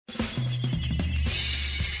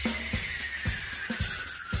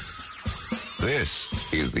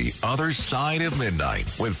This is The Other Side of Midnight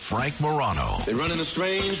with Frank Morano. They're running a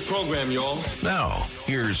strange program, y'all. Now,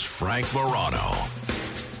 here's Frank Morano.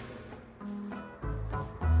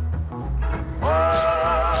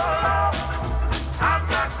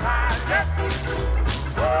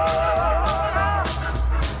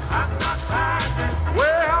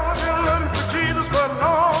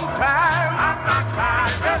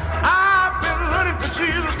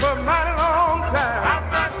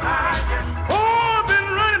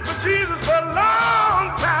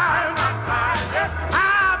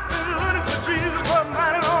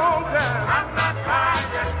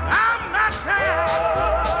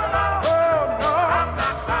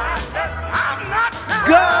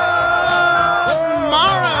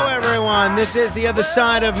 This is The Other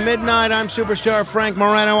Side of Midnight. I'm superstar Frank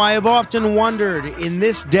Morano. I have often wondered in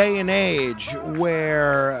this day and age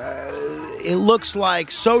where it looks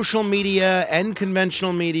like social media and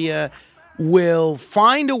conventional media will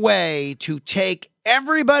find a way to take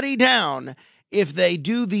everybody down if they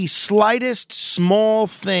do the slightest small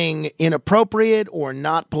thing inappropriate or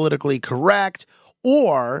not politically correct,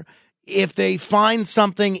 or if they find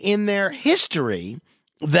something in their history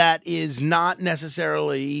that is not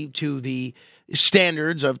necessarily to the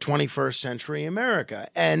standards of 21st century America.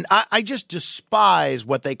 And I just despise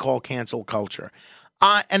what they call cancel culture.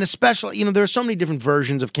 And especially, there are so many different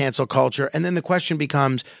versions of cancel culture. And then the question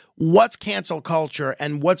becomes, what's cancel culture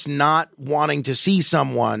and what's not wanting to see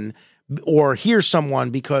someone or hear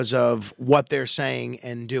someone because of what they're saying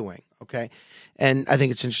and doing, okay? And I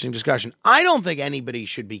think it's an interesting discussion. I don't think anybody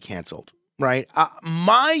should be canceled, right?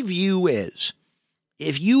 My view is,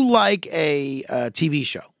 if you like a TV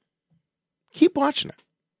show, keep watching it.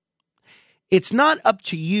 It's not up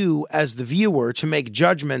to you as the viewer to make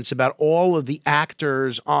judgments about all of the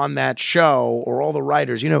actors on that show or all the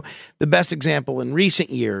writers. The best example in recent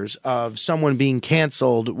years of someone being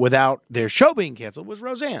canceled without their show being canceled was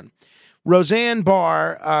Roseanne. Roseanne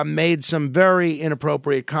Barr made some very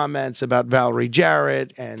inappropriate comments about Valerie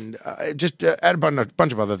Jarrett and just a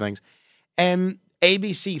bunch of other things. And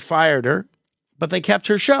ABC fired her. But they kept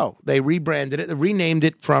her show. They rebranded it, they renamed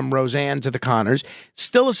it from Roseanne to The Conners.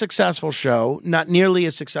 Still a successful show, not nearly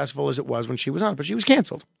as successful as it was when she was on it, but she was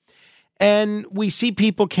canceled. And we see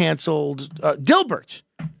people canceled. Dilbert,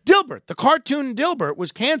 the cartoon Dilbert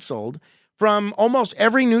was canceled from almost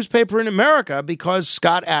every newspaper in America because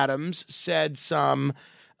Scott Adams said some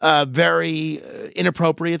very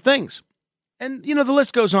inappropriate things. And, the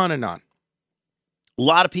list goes on and on. A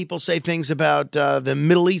lot of people say things about the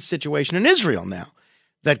Middle East situation in Israel now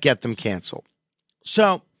that get them canceled.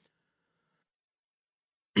 So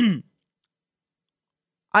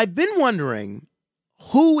I've been wondering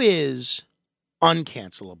who is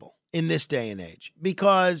uncancelable in this day and age,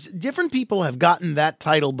 because different people have gotten that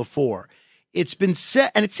title before. It's been said,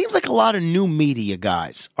 and it seems like a lot of new media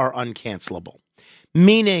guys are uncancelable.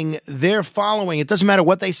 Meaning their following, it doesn't matter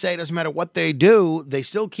what they say, it doesn't matter what they do, they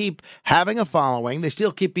still keep having a following, they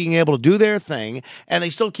still keep being able to do their thing, and they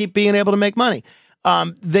still keep being able to make money.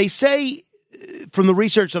 They say, from the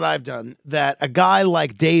research that I've done, that a guy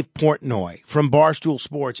like Dave Portnoy from Barstool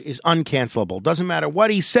Sports is uncancelable. Doesn't matter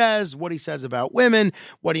what he says about women,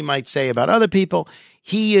 what he might say about other people,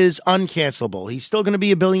 he is uncancelable. He's still going to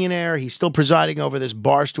be a billionaire, he's still presiding over this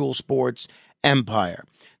Barstool Sports empire.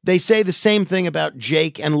 They say the same thing about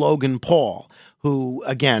Jake and Logan Paul, who,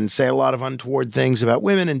 again, say a lot of untoward things about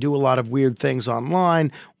women and do a lot of weird things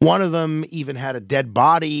online. One of them even had a dead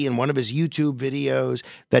body in one of his YouTube videos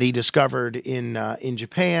that he discovered in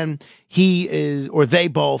Japan. They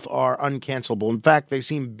both are uncancelable. In fact, they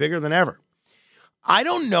seem bigger than ever. I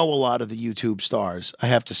don't know a lot of the YouTube stars, I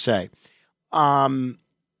have to say.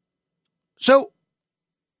 So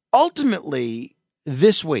ultimately,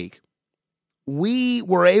 this week, we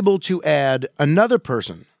were able to add another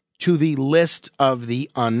person to the list of the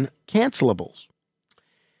uncancelables.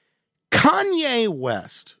 Kanye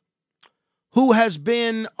West, who has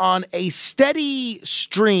been on a steady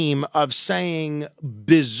stream of saying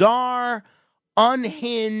bizarre,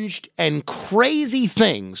 unhinged, and crazy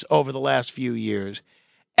things over the last few years,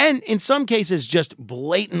 and in some cases just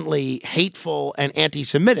blatantly hateful and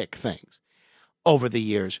anti-Semitic things over the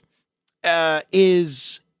years,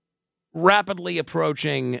 is rapidly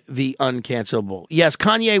approaching the uncancelable. Yes,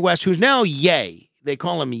 Kanye West, who's now Ye. They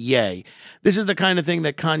call him Ye. This is the kind of thing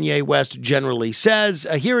that Kanye West generally says.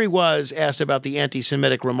 Here he was asked about the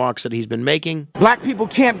anti-Semitic remarks that he's been making. Black people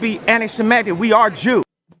can't be anti-Semitic. We are Jews.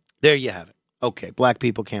 There you have it. Okay, black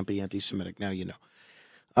people can't be anti-Semitic. Now you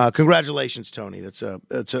know. Congratulations, Tony. That's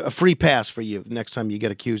a free pass for you the next time you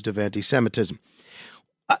get accused of anti-Semitism.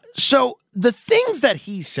 So the things that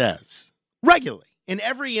he says regularly in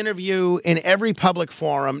every interview, in every public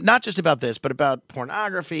forum, not just about this, but about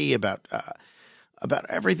pornography, about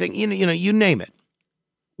everything, you name it,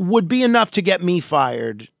 would be enough to get me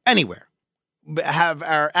fired anywhere. Have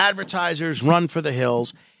our advertisers run for the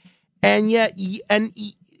hills. And yet,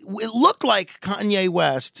 it looked like Kanye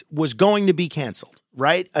West was going to be canceled,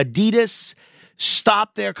 right? Adidas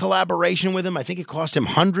stopped their collaboration with him. I think it cost him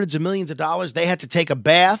hundreds of millions of dollars. They had to take a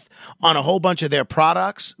bath on a whole bunch of their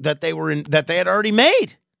products that they had already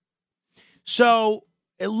made. So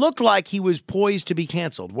it looked like he was poised to be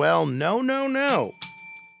canceled. Well, no.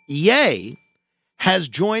 Ye has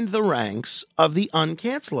joined the ranks of the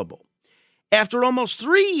uncancelable. After almost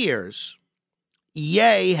 3 years,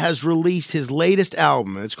 Ye has released his latest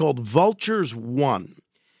album. It's called Vultures One.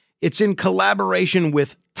 It's in collaboration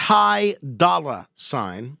with Ty Dolla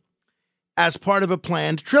 $ign as part of a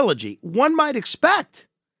planned trilogy. One might expect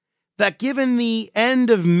that given the end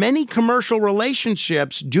of many commercial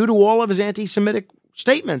relationships due to all of his anti-Semitic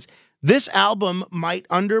statements, this album might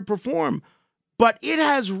underperform. But it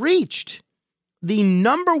has reached the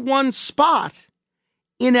number one spot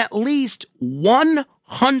in at least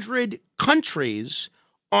 100 countries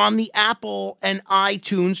on the Apple and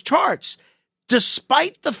iTunes charts,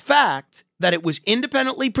 despite the fact that it was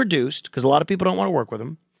independently produced, because a lot of people don't want to work with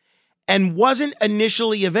him, and wasn't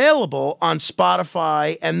initially available on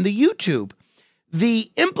Spotify and the YouTube.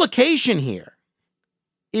 The implication here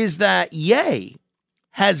is that Ye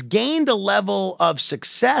has gained a level of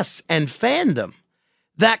success and fandom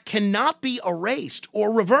that cannot be erased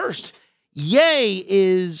or reversed. Ye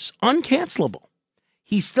is uncancelable.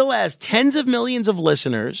 He still has tens of millions of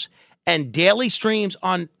listeners and daily streams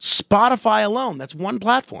on Spotify alone. That's one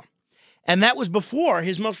platform. And that was before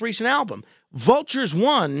his most recent album. Vultures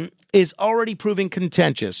One is already proving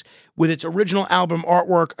contentious with its original album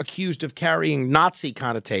artwork accused of carrying Nazi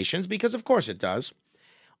connotations, because of course it does.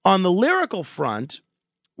 On the lyrical front,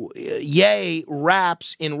 Ye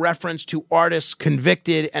raps in reference to artists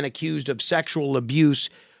convicted and accused of sexual abuse,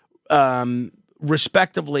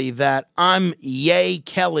 respectively, that I'm Ye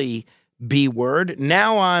Kelly, B-word.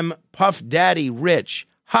 Now I'm Puff Daddy Rich.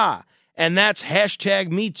 Ha. And that's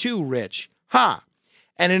hashtag Me Too Rich. Ha.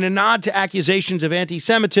 And in a nod to accusations of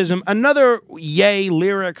anti-Semitism, another Ye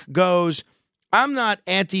lyric goes, I'm not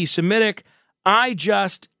anti-Semitic. I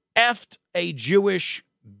just effed a Jewish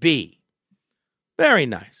bee. Very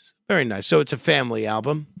nice. Very nice. So it's a family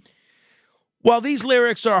album. While these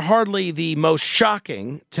lyrics are hardly the most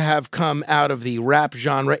shocking to have come out of the rap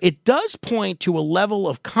genre, it does point to a level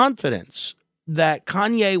of confidence that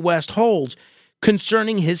Kanye West holds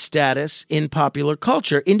concerning his status in popular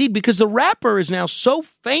culture. Indeed, because the rapper is now so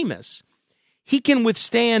famous, he can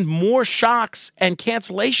withstand more shocks and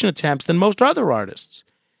cancellation attempts than most other artists.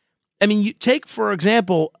 I mean, you take, for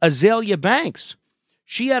example, Azealia Banks.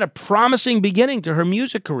 She had a promising beginning to her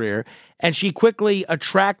music career, and she quickly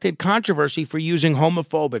attracted controversy for using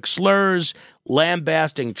homophobic slurs,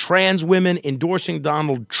 lambasting trans women, endorsing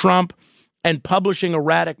Donald Trump, and publishing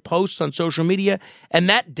erratic posts on social media, and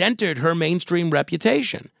that dented her mainstream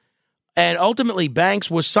reputation. And ultimately,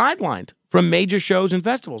 Banks was sidelined from major shows and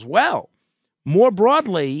festivals. Well, more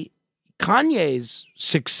broadly, Kanye's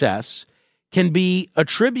success can be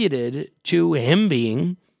attributed to him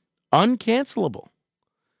being uncancelable.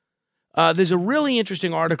 There's a really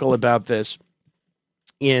interesting article about this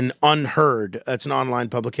in Unheard. It's an online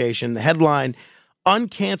publication. The headline,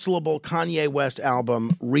 Uncancelable Kanye West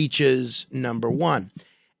Album Reaches Number One.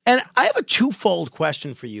 And I have a twofold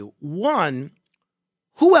question for you. One,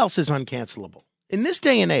 who else is uncancelable? In this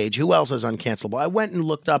day and age, who else is uncancelable? I went and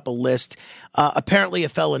looked up a list. Apparently a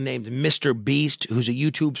fella named Mr. Beast, who's a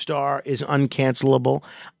YouTube star, is uncancelable.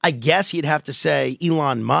 I guess you'd have to say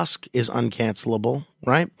Elon Musk is uncancelable,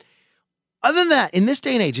 right? Other than that, in this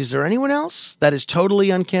day and age, is there anyone else that is totally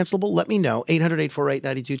uncancelable? Let me know.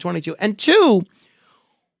 800-848-9222. And two,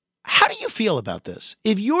 how do you feel about this?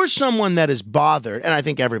 If you're someone that is bothered, and I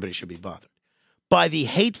think everybody should be bothered, by the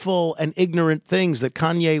hateful and ignorant things that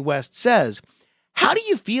Kanye West says, how do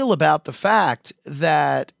you feel about the fact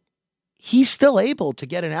that he's still able to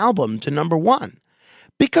get an album to number one?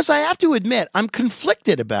 Because I have to admit, I'm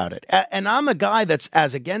conflicted about it. And I'm a guy that's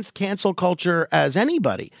as against cancel culture as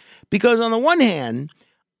anybody. Because on the one hand,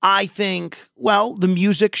 I think, well, the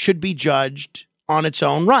music should be judged on its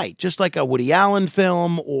own right, just like a Woody Allen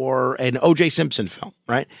film or an O.J. Simpson film,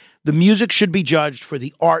 right? The music should be judged for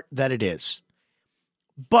the art that it is.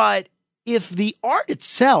 But if the art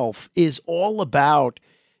itself is all about,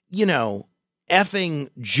 effing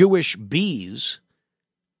Jewish bees,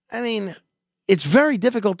 I mean, it's very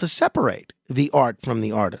difficult to separate the art from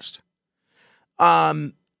the artist.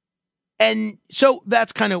 And And so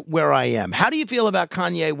that's kind of where I am. How do you feel about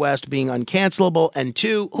Kanye West being uncancelable? And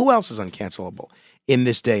two, who else is uncancelable in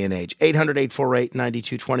this day and age?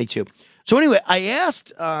 800-848-9222. So anyway, I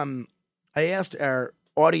asked our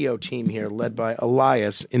audio team here, led by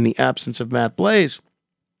Elias, in the absence of Matt Blaze,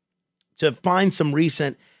 to find some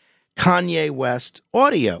recent Kanye West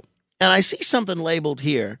audio. And I see something labeled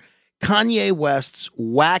here, Kanye West's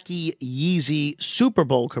wacky Yeezy Super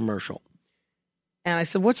Bowl commercial. And I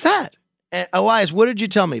said, what's that? And Elias, what did you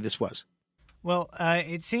tell me this was? Well,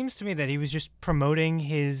 it seems to me that he was just promoting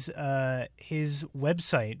his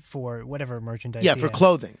website for whatever merchandise. Yeah, he for has.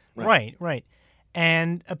 clothing. Right.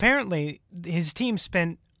 And apparently his team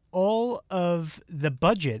spent all of the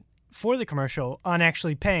budget for the commercial on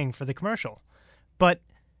actually paying for the commercial. But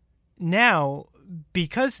now,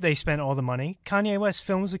 because they spent all the money, Kanye West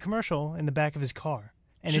films the commercial in the back of his car.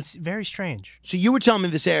 And it's very strange. So you were telling me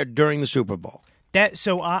this aired during the Super Bowl.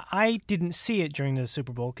 So I didn't see it during the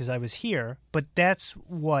Super Bowl because I was here, but that's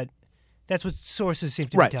what sources seem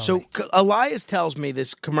to be telling me. So Elias tells me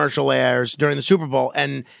this commercial airs during the Super Bowl,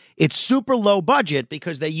 and it's super low budget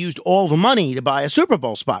because they used all the money to buy a Super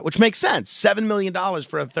Bowl spot, which makes sense. $7 million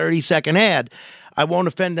for a 30-second ad. I won't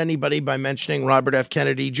offend anybody by mentioning Robert F.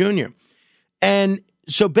 Kennedy Jr. And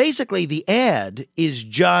so basically the ad is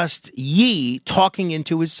just Ye talking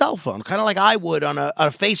into his cell phone, kind of like I would on a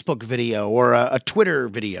Facebook video or a Twitter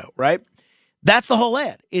video, right? That's the whole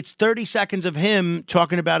ad. It's 30 seconds of him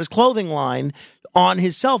talking about his clothing line on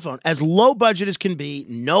his cell phone, as low budget as can be,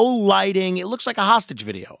 no lighting. It looks like a hostage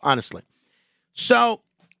video, honestly. So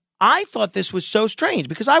I thought this was so strange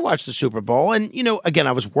because I watched the Super Bowl and, again,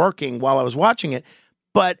 I was working while I was watching it.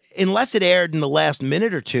 But unless it aired in the last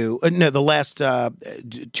minute or two, the last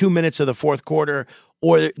 2 minutes of the fourth quarter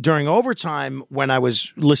or during overtime when I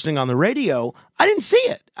was listening on the radio, I didn't see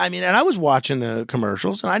it. I mean, and I was watching the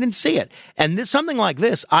commercials and I didn't see it. And something like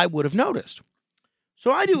this, I would have noticed.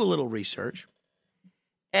 So I do a little research.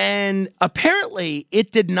 And apparently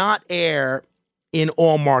it did not air in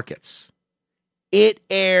all markets. It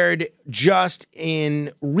aired just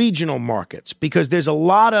in regional markets because there's a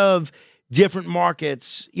lot of different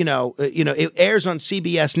markets, it airs on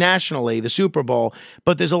CBS nationally, the Super Bowl,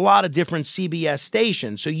 but there's a lot of different CBS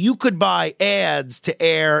stations. So you could buy ads to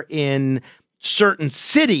air in certain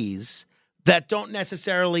cities that don't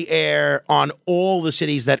necessarily air on all the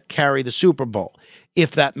cities that carry the Super Bowl,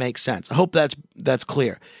 if that makes sense. I hope that's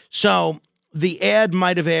clear. So the ad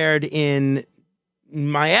might have aired in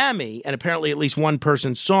Miami, and apparently at least one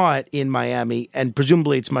person saw it in Miami, and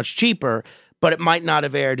presumably it's much cheaper, but it might not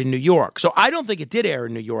have aired in New York. So I don't think it did air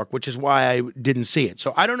in New York, which is why I didn't see it.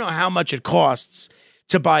 So I don't know how much it costs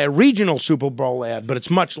to buy a regional Super Bowl ad, but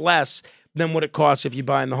it's much less than what it costs if you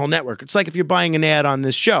buy in the whole network. It's like if you're buying an ad on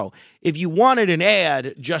this show. If you wanted an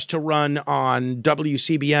ad just to run on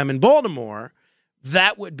WCBM in Baltimore,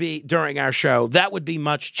 that would be, during our show, that would be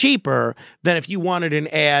much cheaper than if you wanted an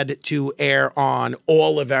ad to air on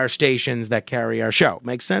all of our stations that carry our show.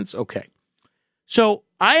 Make sense? Okay. So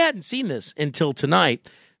I hadn't seen this until tonight.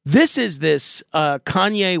 This is this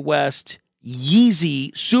Kanye West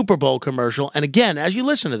Yeezy Super Bowl commercial. And again, as you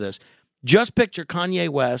listen to this, just picture Kanye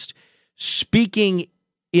West speaking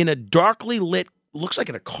in a darkly lit, looks like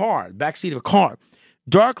in a car, backseat of a car,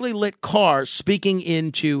 darkly lit car, speaking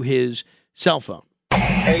into his cell phone.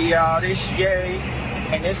 Hey y'all, this Ye,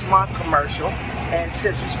 and it's my commercial. And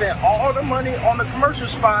since we spent all the money on the commercial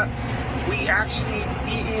spot, we actually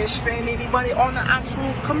didn't spend any money on the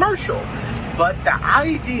actual commercial. But the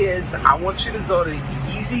idea is I want you to go to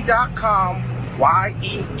Yeezy.com,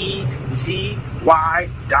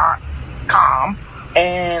 YEEZY.com,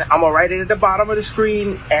 and I'm gonna write it at the bottom of the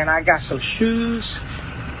screen, and I got some shoes,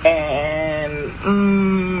 and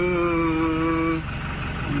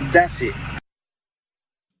that's it.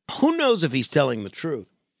 Who knows if he's telling the truth?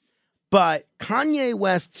 But Kanye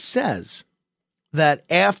West says that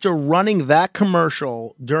after running that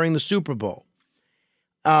commercial during the Super Bowl,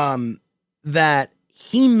 that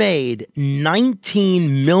he made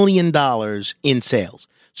 $19 million in sales.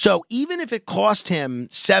 So even if it cost him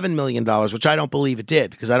 $7 million, which I don't believe it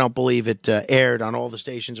did, because I don't believe it aired on all the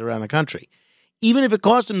stations around the country, even if it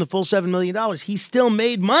cost him the full $7 million, he still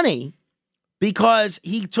made money because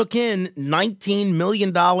he took in $19 million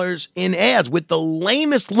in ads with the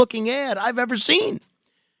lamest looking ad I've ever seen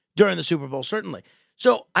during the Super Bowl, certainly.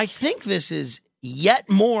 So I think this is yet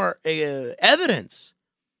more evidence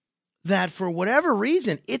that for whatever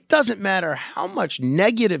reason, it doesn't matter how much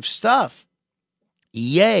negative stuff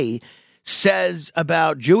Ye says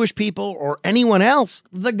about Jewish people or anyone else,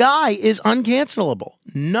 the guy is uncancelable.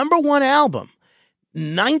 #1 album.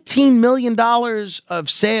 $19 million of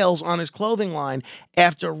sales on his clothing line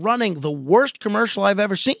after running the worst commercial I've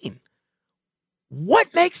ever seen.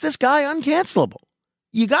 What makes this guy uncancelable?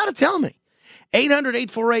 You got to tell me.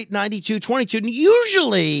 800-848-9222.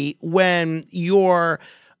 Usually when you're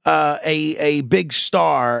a big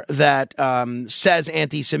star that says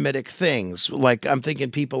anti-Semitic things, like I'm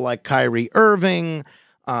thinking people like Kyrie Irving,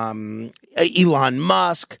 Elon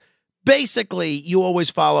Musk, basically you always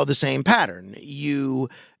follow the same pattern. You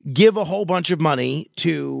give a whole bunch of money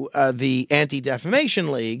to the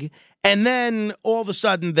Anti-Defamation League, and then all of a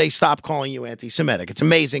sudden they stop calling you anti-Semitic. It's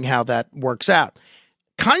amazing how that works out.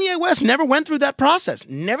 Kanye West never went through that process,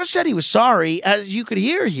 never said he was sorry. As you could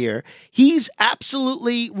hear here, he's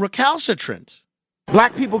absolutely recalcitrant.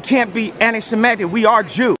 Black people can't be anti-Semitic. We are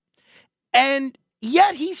Jews. And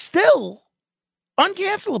yet he's still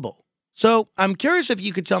uncancelable. So I'm curious if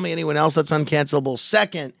you could tell me anyone else that's uncancelable.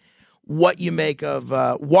 Second, what you make of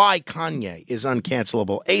why Kanye is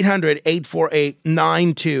uncancelable.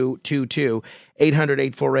 800-848-9222.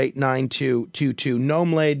 800-848-9222.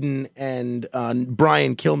 Noam Laden and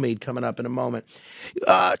Brian Kilmeade coming up in a moment.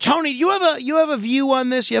 Tony, you have a view on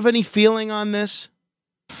this? You have any feeling on this?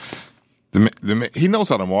 He knows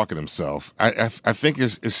how to market himself. I think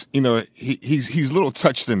it's he's a little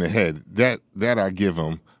touched in the head. That I give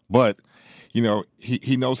him, but he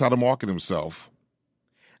knows how to market himself.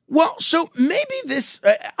 Well, so maybe this,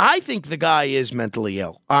 I think the guy is mentally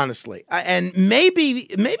ill, honestly. And maybe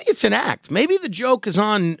it's an act. Maybe the joke is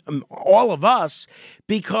on all of us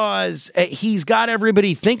because he's got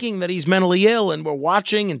everybody thinking that he's mentally ill, and we're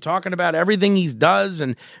watching and talking about everything he does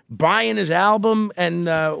and buying his album and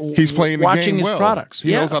he's playing the watching game his well. products.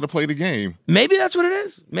 He knows how to play the game. Maybe that's what it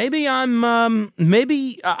is. Maybe I'm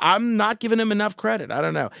not giving him enough credit. I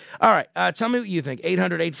don't know. All right, tell me what you think.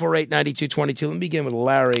 800-848-9222. Let me begin with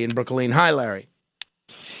Larry in Brooklyn. Hi, Larry.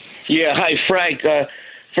 Yeah, hi, Frank.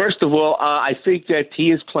 First of all, I think that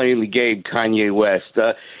he is playing the game, Kanye West.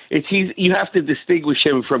 You have to distinguish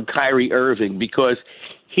him from Kyrie Irving because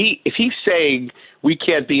if he's saying we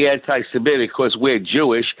can't be anti-Semitic because we're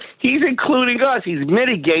Jewish, he's including us. He's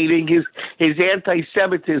mitigating his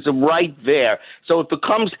anti-Semitism right there. So if it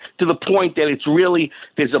comes to the point that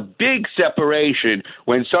there's a big separation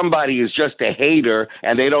when somebody is just a hater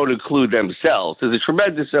and they don't include themselves. There's a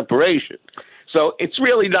tremendous separation. So it's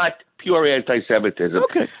really not pure anti-Semitism.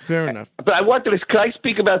 Okay, fair enough. But I wanted to, can I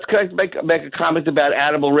make a comment about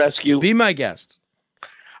animal rescue? Be my guest.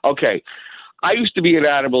 Okay. I used to be an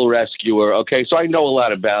animal rescuer, okay, so I know a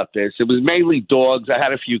lot about this. It was mainly dogs. I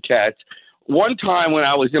had a few cats. One time when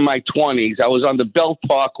I was in my 20s, I was on the Belt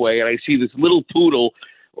Parkway, and I see this little poodle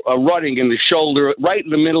running in the shoulder, right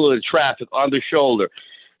in the middle of the traffic, on the shoulder.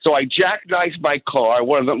 So I jackknifed my car,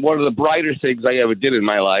 one of the brighter things I ever did in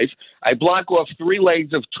my life. I block off 3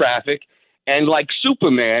 lanes of traffic, and like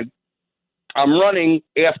Superman, I'm running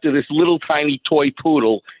after this little tiny toy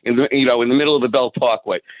poodle in the middle of the Belt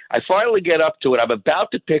Parkway. I finally get up to it. I'm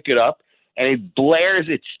about to pick it up, and it blares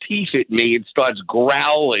its teeth at me and starts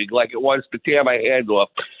growling like it wants to tear my hand off.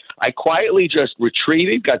 I quietly just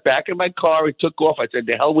retreated, got back in my car, and took off. I said,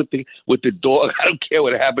 "To hell with the dog. I don't care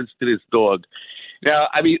what happens to this dog." Now,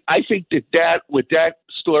 I mean, I think that what that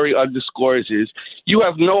story underscores is you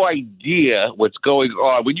have no idea what's going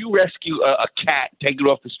on. When you rescue a cat, take it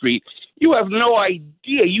off the street, you have no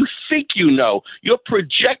idea. You think you know. You're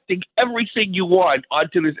projecting everything you want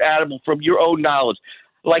onto this animal from your own knowledge.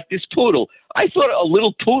 Like this poodle. I thought a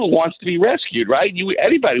little poodle wants to be rescued, right?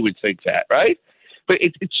 Anybody would think that, right? But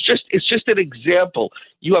it's just an example.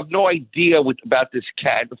 You have no idea about this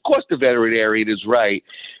cat. Of course, the veterinarian is right.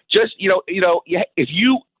 Just if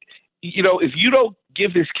you don't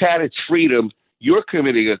give this cat its freedom, you're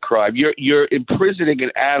committing a crime. You're imprisoning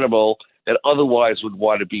an animal that otherwise would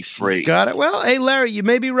want to be free. Got it. Well, hey, Larry, you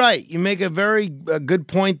may be right. You make a very good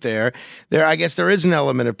point there. I guess there is an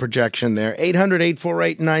element of projection there.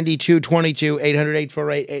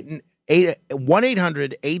 800-848-9222.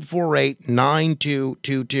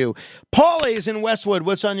 1-800-848-9222. Paulie is in Westwood.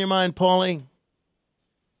 What's on your mind, Paulie?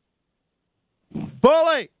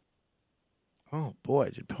 Paulie! Oh,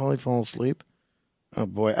 boy. Did Paulie fall asleep? Oh,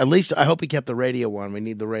 boy. At least I hope he kept the radio on. We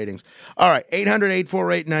need the ratings. All right.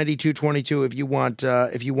 800-848-9222 if you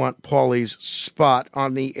want Paulie's spot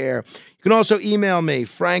on the air. You can also email me,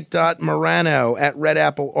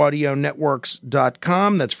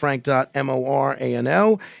 frank.morano@redappleaudionetworks.com. That's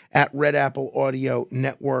frank.morano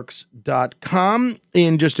 @redappleaudionetworks.com.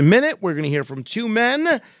 In just a minute, we're going to hear from 2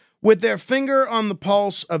 men with their finger on the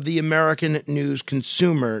pulse of the American news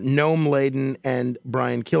consumer, Noam Laden and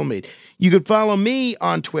Brian Kilmeade. You could follow me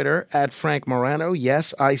on Twitter at Frank Morano.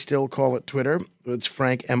 Yes, I still call it Twitter. It's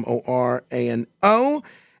Frank, Morano.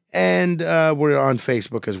 And we're on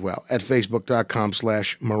Facebook as well, at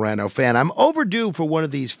facebook.com/Morano fan. I'm overdue for one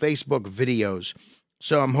of these Facebook videos,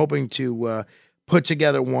 so I'm hoping to put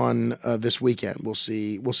together one this weekend. We'll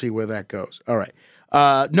see where that goes. All right.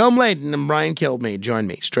 Noam Laden and Brian Kilmeade join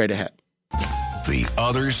me straight ahead. The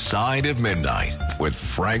Other Side of Midnight with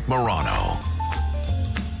Frank Morano.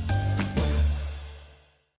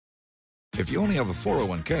 If you only have a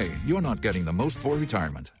 401k, you're not getting the most for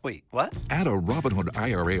retirement. Wait, what? Add a Robinhood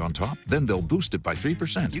IRA on top, then they'll boost it by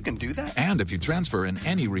 3%. You can do that? And if you transfer in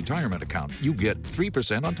any retirement account, you get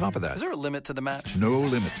 3% on top of that. Is there a limit to the match? No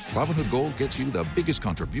limit. Robinhood Gold gets you the biggest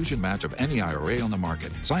contribution match of any IRA on the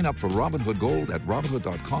market. Sign up for Robinhood Gold at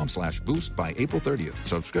Robinhood.com/boost by April 30th.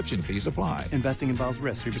 Subscription fees apply. Investing involves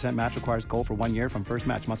risk. 3% match requires gold for 1 year from first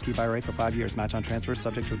match. Must keep IRA for 5 years. Match on transfers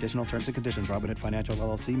subject to additional terms and conditions. Robinhood Financial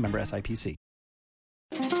LLC, member SIPC.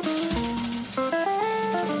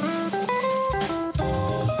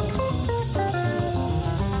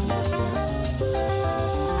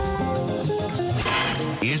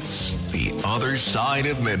 It's The Other Side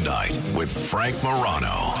of Midnight with Frank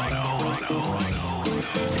Morano.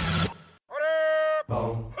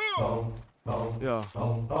 Yeah.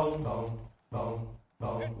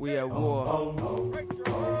 We at war.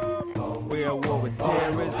 We at war with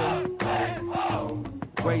terrorism,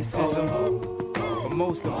 racism, but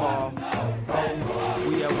most of all,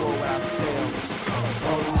 we at war with ourselves.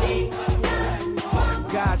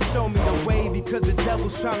 God, show me the way because the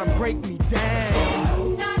devil's trying to break me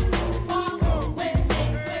down.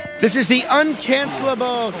 This is the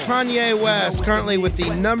uncancelable Kanye West, currently with the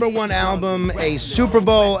 #1 album, a Super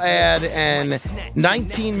Bowl ad, and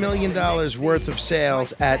 $19 million worth of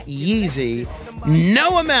sales at Yeezy.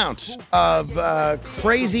 No amount of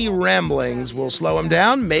crazy ramblings will slow him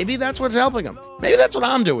down. Maybe that's what's helping him. Maybe that's what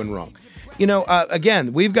I'm doing wrong. You know,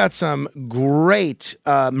 again, we've got some great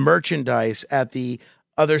merchandise at the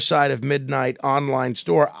Other Side of Midnight online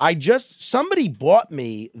store. Somebody bought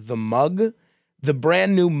me the mug, the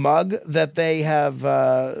brand new mug that they have,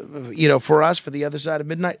 for us, for the Other Side of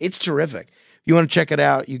Midnight. It's terrific. If you want to check it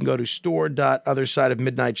out, you can go to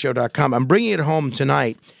store.othersideofmidnightshow.com. I'm bringing it home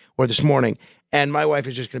tonight or this morning, and my wife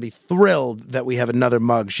is just going to be thrilled that we have another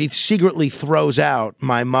mug. She secretly throws out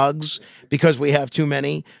my mugs because we have too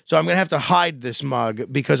many. So I'm going to have to hide this mug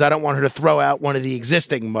because I don't want her to throw out one of the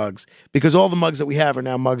existing mugs, because all the mugs that we have are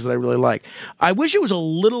now mugs that I really like. I wish it was a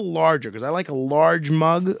little larger because I like a large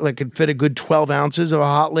mug that could fit a good 12 ounces of a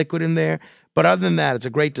hot liquid in there. But other than that, it's a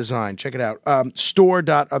great design. Check it out.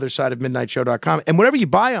 Store.othersideofmidnightshow.com. And whatever you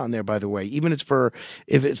buy on there, by the way, even if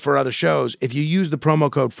it's for other shows, if you use the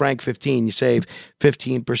promo code Frank15, you save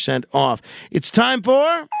 15% off. It's time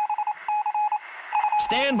for...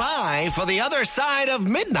 Stand by for the Other Side of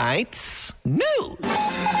Midnight's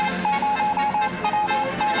news.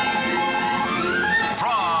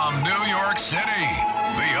 From New York City,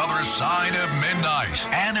 The Other Side of Midnight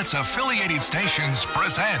and its affiliated stations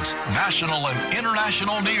present national and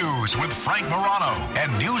international news with Frank Morano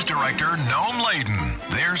and news director Noam Laden.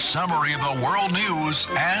 Their summary of the world news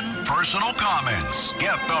and personal comments.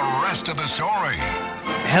 Get the rest of the story.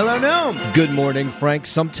 Hello, Noam. Good morning, Frank.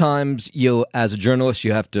 Sometimes as a journalist,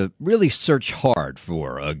 you have to really search hard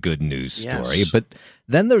for a good news story. Yes. But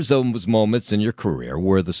then there's those moments in your career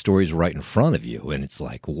where the story's right in front of you, and it's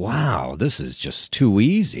like, wow, this is just too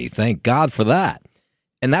easy. Thank God for that.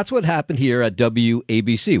 And that's what happened here at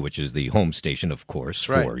WABC, which is the home station, of course,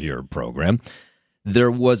 for your program.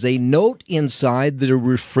 There was a note inside the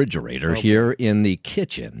refrigerator here in the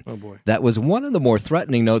kitchen that was one of the more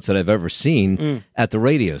threatening notes that I've ever seen at the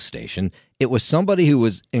radio station. It was somebody who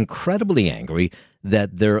was incredibly angry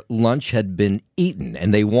that their lunch had been eaten,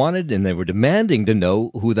 and they were demanding to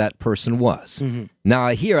know who that person was. Mm-hmm. Now,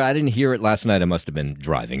 I didn't hear it last night. I must have been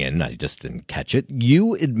driving in. I just didn't catch it.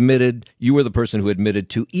 You were the person who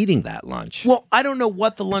admitted to eating that lunch. Well, I don't know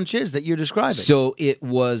what the lunch is that you're describing. So it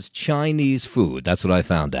was Chinese food. That's what I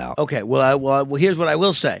found out. Okay, well, here's what I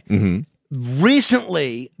will say. Mm-hmm.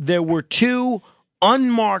 Recently, there were two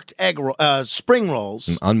unmarked spring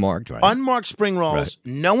rolls. Unmarked, right. Unmarked spring rolls,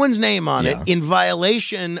 no one's name on it, in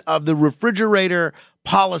violation of the refrigerator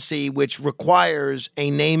policy which requires a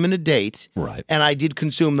name and a date. Right. And I did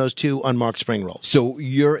consume those 2 unmarked spring rolls. So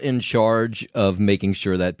you're in charge of making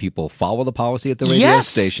sure that people follow the policy at the radio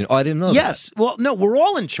station? Oh, I didn't know Yes. that. Well, no, we're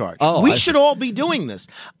all in charge. Oh, we should all be doing this.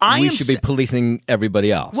 We should be policing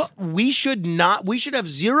everybody else. Well, we should not. We should have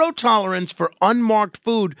zero tolerance for unmarked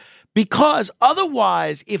food, because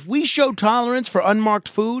otherwise, if we show tolerance for unmarked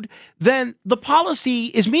food, then the policy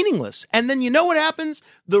is meaningless. And then you know what happens?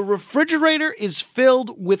 The refrigerator is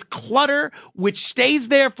filled with clutter, which stays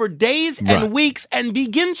there for days and weeks and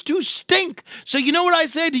begins to stink. So you know what I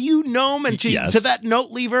say to you, Noam, and to that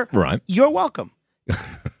note leaver? Right. You're welcome.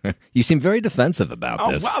 You seem very defensive about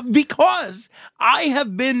this. Well, because I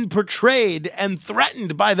have been portrayed and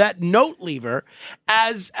threatened by that note leaver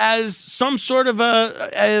as some sort of a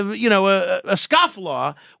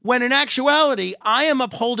scofflaw, when in actuality I am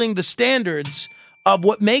upholding the standards of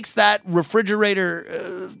what makes that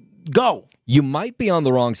refrigerator go. You might be on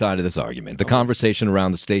the wrong side of this argument. The conversation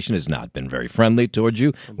around the station has not been very friendly towards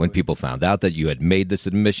you when people found out that you had made this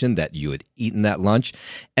admission, that you had eaten that lunch.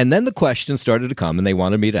 And then the questions started to come, and they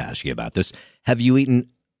wanted me to ask you about this. Have you eaten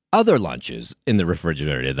other lunches in the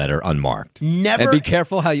refrigerator that are unmarked? Never. And be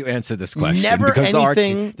careful how you answer this question. Never because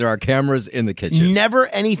anything. There are cameras in the kitchen. Never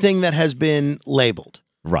anything that has been labeled.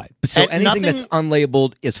 Right. So And anything that's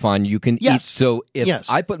unlabeled is fine. You can eat. So if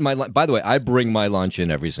I put my lunch, by the way, I bring my lunch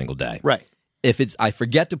in every single day. Right. If I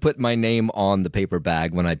forget to put my name on the paper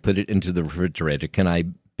bag when I put it into the refrigerator, can I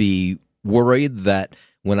be worried that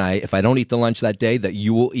if I don't eat the lunch that day, that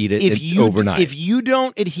you will eat it overnight? If you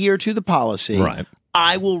don't adhere to the policy, right,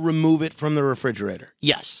 I will remove it from the refrigerator.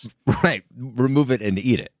 Yes. Right. Remove it and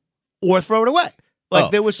eat it. Or throw it away.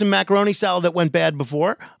 There was some macaroni salad that went bad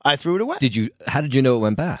before. I threw it away. How did you know it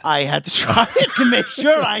went bad? I had to try it to make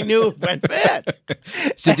sure I knew it went bad.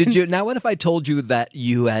 So now what if I told you that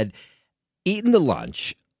you had eaten the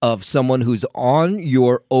lunch of someone who's on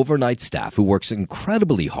your overnight staff, who works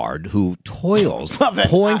incredibly hard, who toils,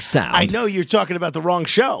 pulling sound? I know you're talking about the wrong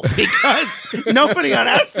show, because nobody on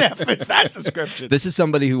our staff fits that description. This is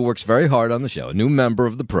somebody who works very hard on the show, a new member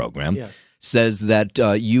of the program. Yes. Says that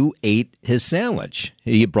you ate his sandwich.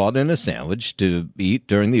 He brought in a sandwich to eat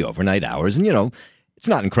during the overnight hours. And, it's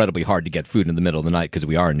not incredibly hard to get food in the middle of the night because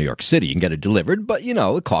we are in New York City. You can get it delivered, but,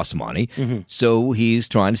 it costs money. Mm-hmm. So he's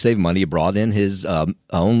trying to save money. He brought in his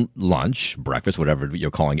own lunch, breakfast, whatever you're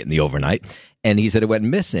calling it in the overnight. And he said it went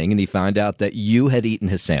missing, and he found out that you had eaten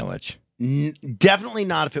his sandwich. Definitely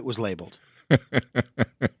not if it was labeled.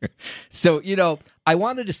 So, I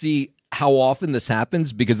wanted to see how often this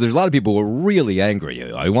happens, because there's a lot of people who are really angry.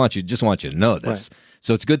 I just want you to know this. Right.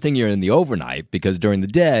 So it's a good thing you're in the overnight, because during the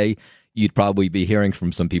day, you'd probably be hearing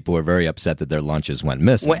from some people who are very upset that their lunches went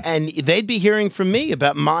missing. Well, and they'd be hearing from me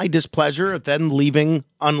about my displeasure at them leaving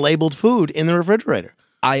unlabeled food in the refrigerator.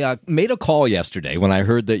 I made a call yesterday when I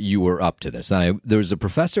heard that you were up to this. There was a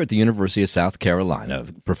professor at the University of South Carolina,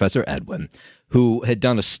 Professor Edwin, who had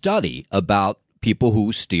done a study about people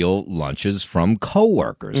who steal lunches from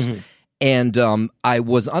coworkers. Mm-hmm. And I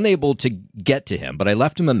was unable to get to him, but I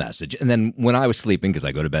left him a message. And then when I was sleeping, because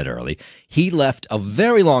I go to bed early, he left a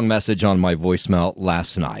very long message on my voicemail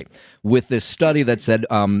last night with this study that said,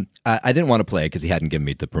 I didn't want to play it because he hadn't given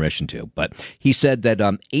me the permission to, but he said that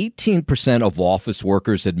 18% of office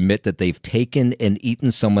workers admit that they've taken and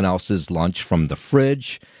eaten someone else's lunch from the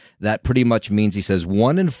fridge. That pretty much means, he says,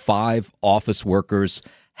 1 in 5 office workers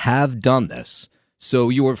have done this. So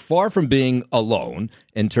you are far from being alone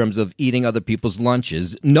in terms of eating other people's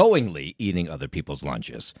lunches, knowingly eating other people's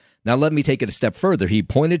lunches. Now, let me take it a step further. He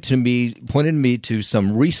pointed me to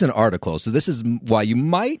some recent articles. So this is why you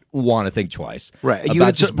might want to think twice. Right. About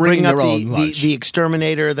you just bring bringing up your own lunch. the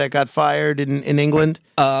exterminator that got fired in England?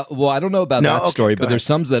 Well, I don't know about that story, but there's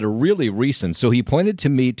some that are really recent. So he pointed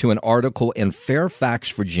to an article in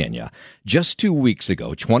Fairfax, Virginia, just 2 weeks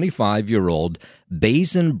ago. 25-year-old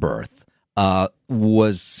Basin Birth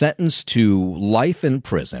was sentenced to life in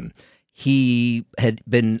prison. He had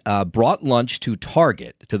been brought lunch to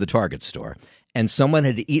the Target store, and someone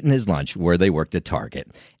had eaten his lunch where they worked at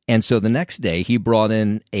Target. And so the next day, he brought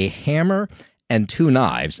in a hammer and 2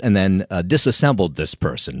 knives, and then disassembled this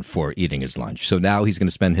person for eating his lunch. So now he's going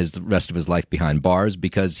to spend the rest of his life behind bars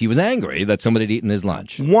because he was angry that somebody had eaten his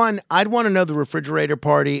lunch. One, I'd want to know the refrigerator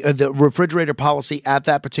policy at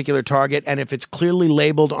that particular Target, and if it's clearly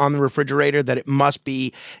labeled on the refrigerator that it must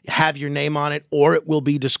have your name on it, or it will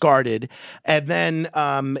be discarded. And then,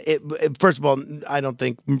 first of all, I don't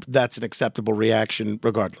think that's an acceptable reaction,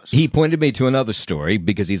 regardless. He pointed me to another story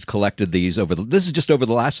because he's collected these this is just over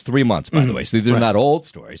the last 3 months, by the way. So These are not old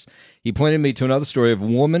stories. He pointed me to another story of a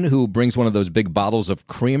woman who brings one of those big bottles of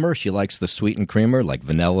creamer. She likes the sweetened creamer, like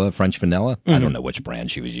vanilla, French vanilla. I don't know which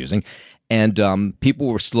brand she was using. And people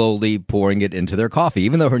were slowly pouring it into their coffee,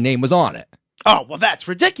 even though her name was on it. Oh, well, that's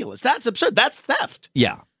ridiculous. That's absurd. That's theft.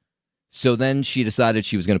 Yeah. So then she decided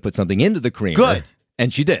she was going to put something into the creamer. Good.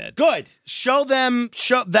 And she did. Good.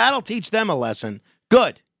 That'll teach them a lesson.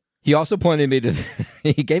 Good. He also pointed me to,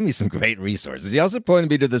 he gave me some great resources. He also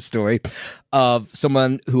pointed me to the story of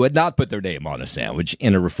someone who had not put their name on a sandwich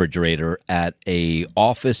in a refrigerator at a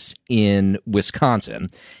office in Wisconsin.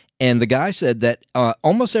 And the guy said that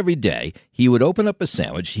almost every day he would open up a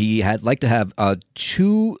sandwich. He had like to have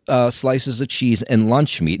 2 slices of cheese and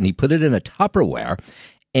lunch meat, and he put it in a Tupperware.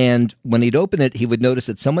 And when he'd open it, he would notice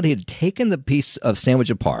that somebody had taken the piece of sandwich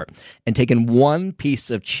apart and taken one piece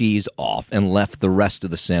of cheese off and left the rest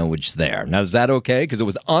of the sandwich there. Now, is that okay? Because it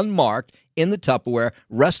was unmarked in the Tupperware.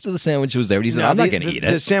 Rest of the sandwich was there. And he said, I'm not going to eat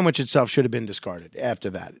it. The sandwich itself should have been discarded after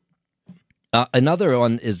that. Another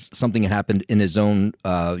one is something that happened in his own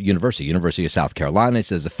University of South Carolina. He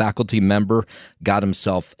says a faculty member got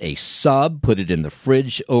himself a sub, put it in the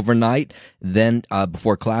fridge overnight. Then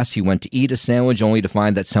before class, he went to eat a sandwich only to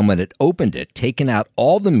find that someone had opened it, taken out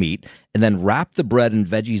all the meat, and then wrapped the bread and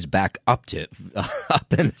veggies back up in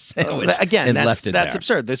the sandwich. Again, that's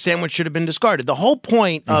absurd. The sandwich should have been discarded. The whole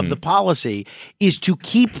point of the policy is to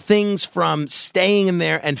keep things from staying in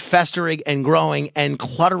there and festering and growing and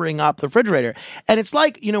cluttering up the refrigerator. And it's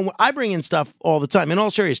like, I bring in stuff all the time, in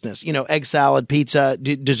all seriousness, egg salad, pizza,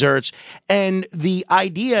 desserts. And the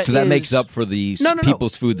idea So that makes up for the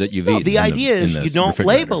people's food that you've eaten. The idea is you don't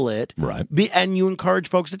label it. Right. And you encourage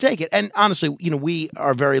folks to take it. And honestly, we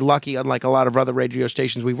are very lucky, unlike a lot of other radio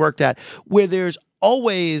stations we've worked at, where there's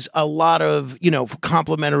always a lot of,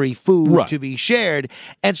 complimentary food to be shared.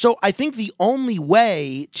 And so I think the only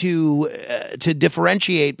way to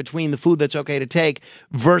differentiate between the food that's okay to take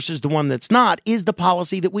versus the one that's not is the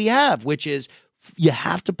policy that we have, which is you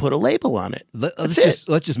have to put a label on it. Let's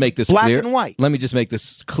just make this black clear. and white. Let me just make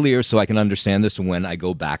this clear so I can understand this when I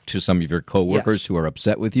go back to some of your coworkers who are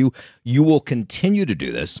upset with you. You will continue to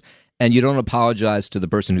do this. And you don't apologize to the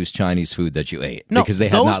person whose Chinese food that you ate because they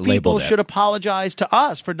have not labeled it. Those people should apologize to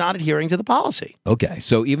us for not adhering to the policy. Okay.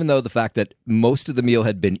 So even though the fact that most of the meal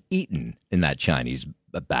had been eaten in that Chinese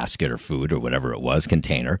basket or food or whatever it was,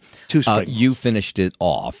 container, you finished it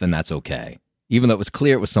off, and that's okay. Even though it was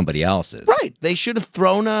clear it was somebody else's. Right. They should have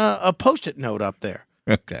thrown a Post-it note up there.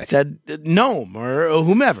 Okay. Said Gnome or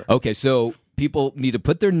whomever. Okay. So people need to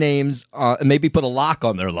put their names and maybe put a lock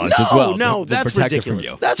on their lunch as well. No, that's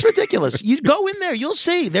ridiculous. That's ridiculous. You go in there, you'll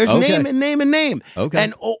see. There's name and name and name. Okay.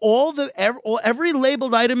 And every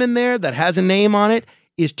labeled item in there that has a name on it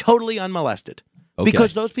is totally unmolested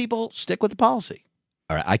because those people stick with the policy.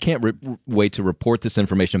 All right. I can't wait to report this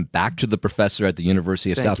information back to the professor at the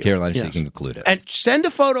University of South Carolina so he can conclude it. And send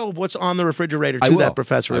a photo of what's on the refrigerator to that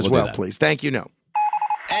professor as well, please. Thank you.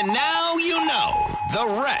 And now you know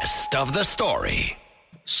the rest of the story.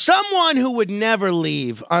 Someone who would never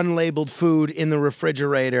leave unlabeled food in the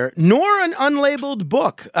refrigerator, nor an unlabeled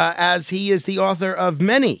book, as he is the author of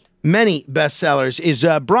many bestsellers, is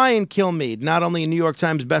Brian Kilmeade, not only a New York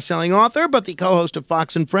Times bestselling author, but the co-host of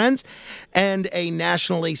Fox and Friends and a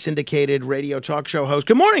nationally syndicated radio talk show host.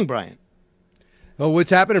 Good morning, Brian. Oh,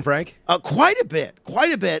 what's happening, Frank? Quite a bit.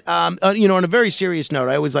 On a very serious note,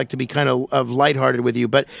 I always like to be kind of lighthearted with you,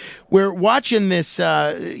 but we're watching this,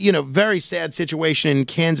 very sad situation in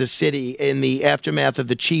Kansas City in the aftermath of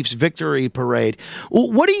the Chiefs' victory parade.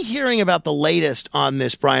 What are you hearing about the latest on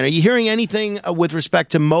this, Brian? Are you hearing anything with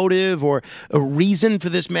respect to motive or a reason for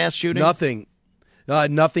this mass shooting? Nothing.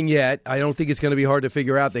 Nothing yet. I don't think it's going to be hard to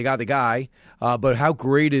figure out. They got the guy. But how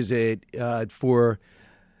great is it for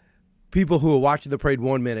people who are watching the parade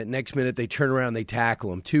 1 minute, next minute they turn around and they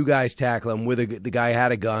tackle him. 2 guys tackle him. The guy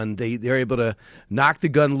had a gun. They're able to knock the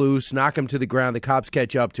gun loose, knock him to the ground. The cops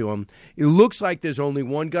catch up to him. It looks like there's only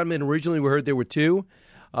one gunman. Originally we heard there were 2.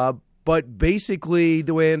 But basically,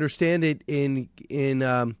 the way I understand it, in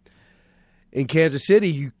Kansas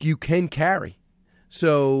City, you can carry.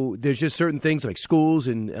 So there's just certain things like schools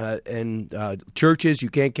and churches, you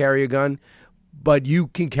can't carry a gun, but you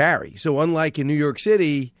can carry. So unlike in New York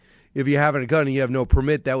City, if you're having a gun and you have no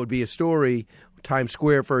permit, that would be a story. Times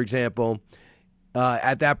Square, for example,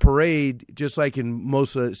 at that parade, just like in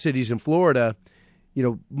most cities in Florida,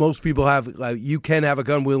 most people have. You can have a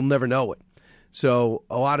gun. We'll never know it. So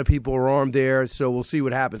a lot of people are armed there, so we'll see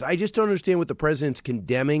what happens. I just don't understand what the president's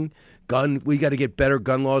condemning gun. We got to get better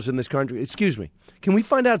gun laws in this country. Excuse me. Can we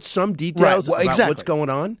find out some details about what's going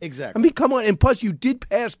on? Exactly. I mean, come on. And plus, you did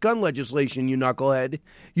pass gun legislation, you knucklehead.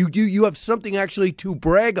 You have something actually to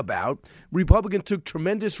brag about. Republicans took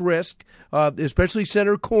tremendous risk, especially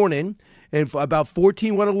Senator Cornyn, and about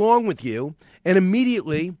 14 went along with you, and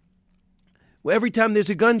immediately, every time there's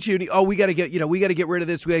a gun shooting, we got to get rid of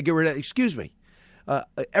this. We got to get rid of that. Excuse me.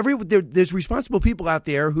 There's responsible people out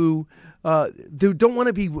there who don't want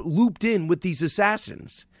to be looped in with these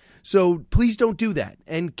assassins. So please don't do that.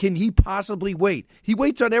 And can he possibly wait? He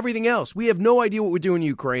waits on everything else. We have no idea what we're doing in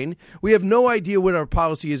Ukraine. We have no idea what our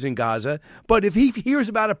policy is in Gaza. But if he hears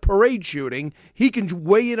about a parade shooting, he can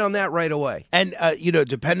weigh in on that right away. And,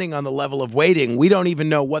 depending on the level of waiting, we don't even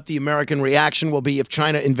know what the American reaction will be if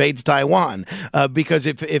China invades Taiwan. Because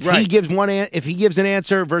if he gives an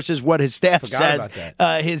answer versus what his staff says,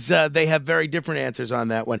 they have very different answers on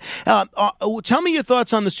that one. Tell me your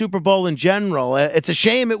thoughts on the Super Bowl in general. It's a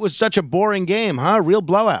shame it was such a boring game, huh? Real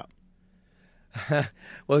blowout.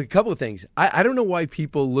 Well, a couple of things. I don't know why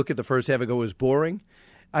people look at the first half and go, it was boring.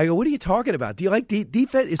 I go, what are you talking about? Do you like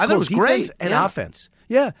defense? It's I thought it was defense great. And offense.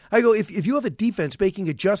 Yeah. I go, if you have a defense making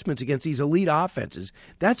adjustments against these elite offenses,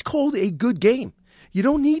 that's called a good game. You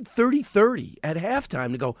don't need 30-30 at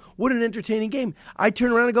halftime to go, what an entertaining game. I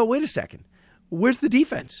turn around and go, wait a second. Where's the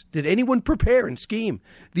defense? Did anyone prepare and scheme?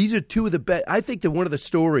 These are two of the best. I think that one of the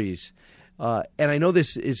stories, and I know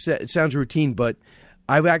it sounds routine, but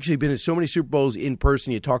I've actually been at so many Super Bowls in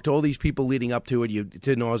person. You talk to all these people leading up to it,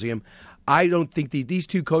 to nauseam. I don't think these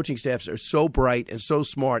two coaching staffs are so bright and so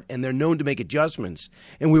smart, and they're known to make adjustments.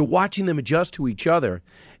 And we're watching them adjust to each other.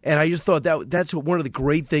 And I just thought that's one of the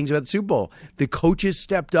great things about the Super Bowl. The coaches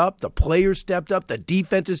stepped up, the players stepped up, the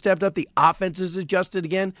defenses stepped up, the offenses adjusted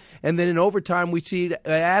again, and then in overtime we see it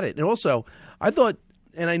at it. And also, I thought,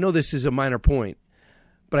 and I know this is a minor point,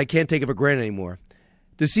 but I can't take it for granted anymore,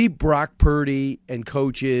 to see Brock Purdy and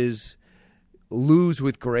coaches lose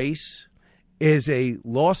with grace is a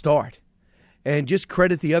lost art. And just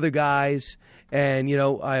credit the other guys. And,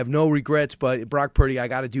 I have no regrets, but Brock Purdy, I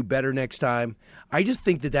got to do better next time. I just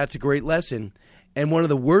think that that's a great lesson. And one of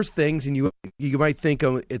the worst things, and you might think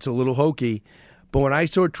it's a little hokey, but when I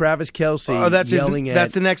saw Travis Kelce yelling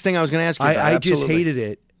that's the next thing I was going to ask you about. I just hated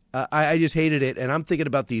it. I just hated it, and I'm thinking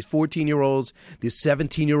about these 14-year-olds, these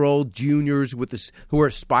 17-year-old juniors who are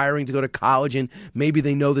aspiring to go to college, and maybe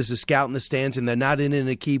they know there's a scout in the stands and they're not in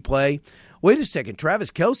a key play. Wait a second, Travis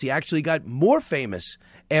Kelce actually got more famous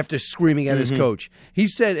after screaming at his coach. He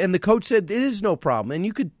said, and the coach said, it is no problem, and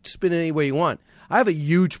you could spin it any way you want. I have a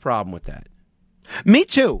huge problem with that. Me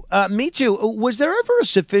too. Was there ever a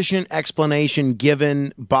sufficient explanation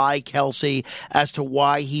given by Kelce as to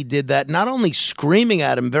why he did that? Not only screaming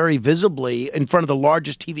at him very visibly in front of the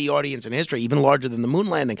largest TV audience in history, even larger than the moon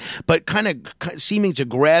landing, but kind of seeming to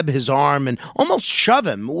grab his arm and almost shove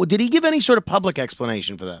him. Did he give any sort of public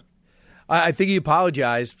explanation for that? I think he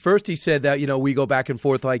apologized. First, he said that, we go back and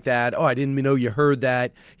forth like that. Oh, I didn't know you heard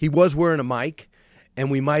that. He was wearing a mic, and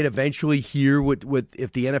we might eventually hear what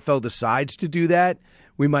if the NFL decides to do that,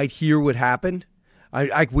 we might hear what happened.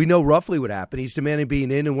 We know roughly what happened. He's demanding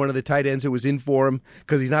being in, and one of the tight ends that was in for him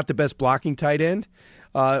because he's not the best blocking tight end.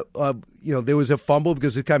 There was a fumble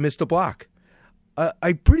because this guy missed a block.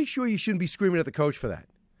 I'm pretty sure you shouldn't be screaming at the coach for that,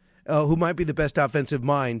 who might be the best offensive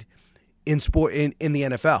mind in sport in the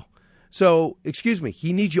NFL. So, excuse me,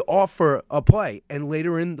 he needs you off for a play. And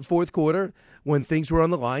later in the fourth quarter, when things were on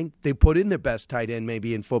the line, they put in their best tight end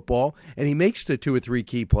maybe in football, and he makes the 2 or 3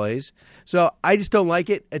 key plays. So I just don't like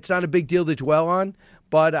it. It's not a big deal to dwell on,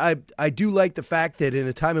 but I do like the fact that in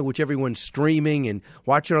a time in which everyone's streaming and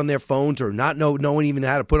watching on their phones or not knowing even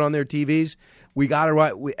how to put on their TVs,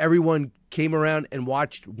 everyone came around and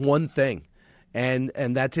watched one thing, and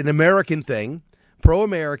that's an American thing,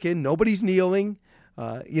 pro-American. Nobody's kneeling.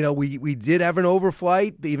 We did have an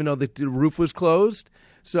overflight, even though the roof was closed.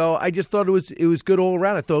 So I just thought it was good all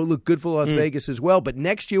around. I thought it looked good for Las Vegas as well. But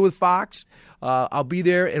next year with Fox, I'll be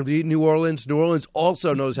there and be in New Orleans. New Orleans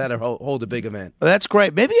also knows how to hold a big event. Well, that's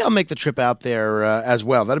great. Maybe I'll make the trip out there as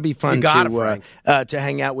well. That'll be fun to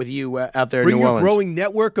hang out with you out there in New Orleans. Bring your growing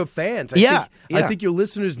network of fans. I think your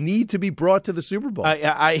listeners need to be brought to the Super Bowl.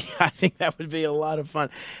 I think that would be a lot of fun.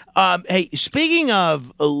 Hey, speaking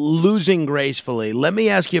of losing gracefully, let me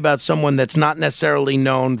ask you about someone that's not necessarily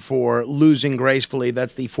known for losing gracefully. That's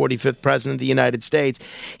That's the 45th president of the United States.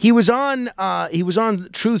 He was on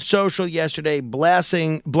Truth Social yesterday,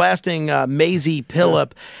 blasting Mazie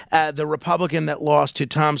Pilip, the Republican that lost to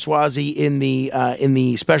Tom Suozzi in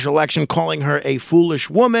the special election, calling her a foolish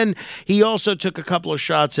woman. He also took a couple of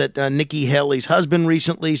shots at Nikki Haley's husband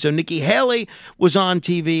recently. So Nikki Haley was on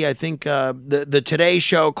TV, I think the Today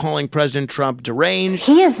Show, calling President Trump deranged.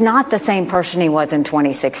 He is not the same person he was in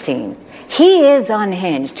 2016. He is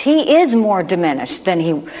unhinged. He is more diminished than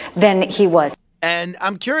he was. And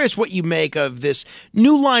I'm curious what you make of this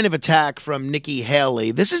new line of attack from Nikki Haley.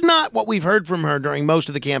 This is not what we've heard from her during most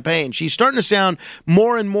of the campaign. She's starting to sound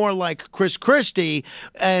more and more like Chris Christie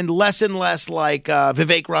and less like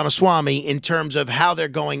Vivek Ramaswamy in terms of how they're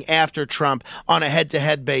going after Trump on a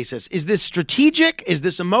head-to-head basis. Is this strategic? Is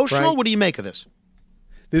this emotional? Right. What do you make of this?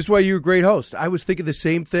 This is why you're a great host. I was thinking the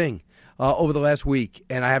same thing over the last week,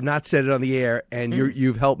 and I have not said it on the air, and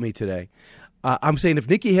you've helped me today. I'm saying if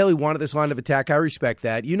Nikki Haley wanted this line of attack, I respect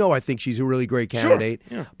that. You know I think she's a really great candidate,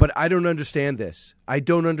 sure. Yeah. But I don't understand this. I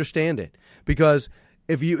don't understand it because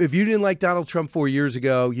if you didn't like Donald Trump 4 years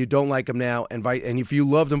ago, you don't like him now, and if you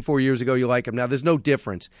loved him 4 years ago, you like him now. There's no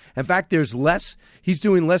difference. In fact, there's less. He's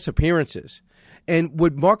doing less appearances. And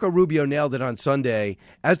what Marco Rubio nailed it on Sunday,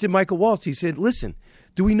 as did Michael Waltz, he said, listen,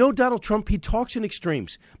 do we know Donald Trump? He talks in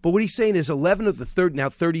extremes. But what he's saying is 11 of the now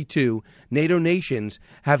 32 NATO nations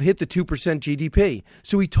have hit the 2% GDP.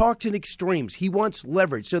 So he talks in extremes. He wants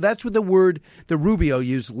leverage. So that's what the word that Rubio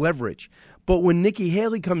used, leverage. But when Nikki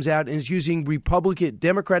Haley comes out and is using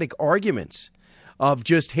Democratic arguments of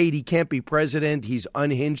just, hey, he can't be president, he's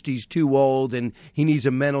unhinged, he's too old, and he needs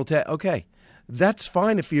a mental test. Okay, that's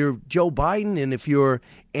fine if you're Joe Biden and if you're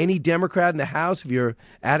any Democrat in the House, if you're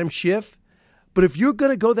Adam Schiff. But if you're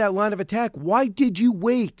going to go that line of attack, why did you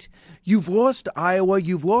wait? You've lost Iowa.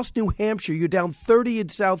 You've lost New Hampshire. You're down 30 in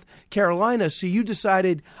South Carolina. So you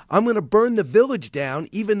decided, I'm going to burn the village down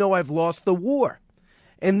even though I've lost the war.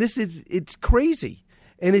 And it's crazy.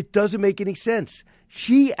 And it doesn't make any sense.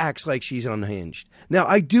 She acts like she's unhinged. Now,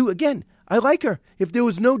 I like her. If there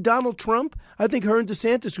was no Donald Trump, I think her and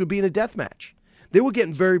DeSantis would be in a death match. They were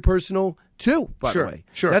getting very personal, too, by the way.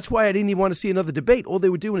 Sure. That's why I didn't even want to see another debate. All they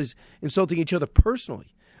were doing is insulting each other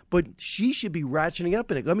personally. But she should be ratcheting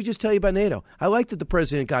up in it. Let me just tell you about NATO. I like that the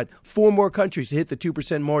president got 4 more countries to hit the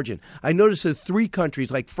 2% margin. I noticed there's 3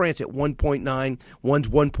 countries like France at 1.9, one's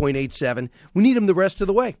 1.87. We need them the rest of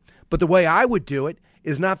the way. But the way I would do it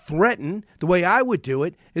is not threaten. The way I would do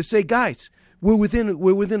it is say, guys, we're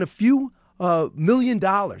within a few $1 million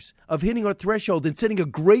of hitting our threshold and sending a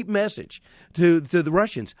great message to the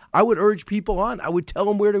Russians. I would urge people on. I would tell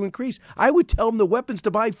them where to increase. I would tell them the weapons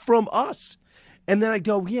to buy from us. And then I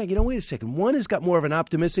go, wait a second. One has got more of an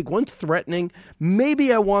optimistic, one's threatening.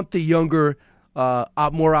 Maybe I want the younger,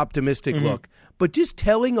 more optimistic look. But just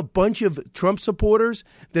telling a bunch of Trump supporters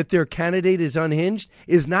that their candidate is unhinged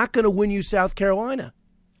is not going to win you South Carolina.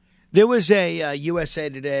 There was a USA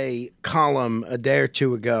Today column a day or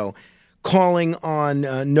two ago calling on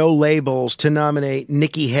No Labels to nominate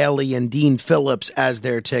Nikki Haley and Dean Phillips as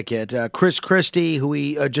their ticket. Chris Christie, who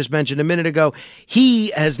we just mentioned a minute ago,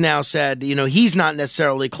 he has now said, he's not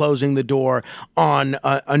necessarily closing the door on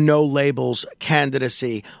a No Labels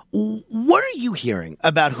candidacy. What are you hearing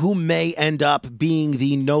about who may end up being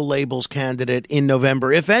the No Labels candidate in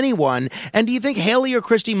November, if anyone? And do you think Haley or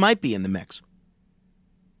Christie might be in the mix?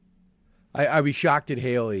 I'd be shocked at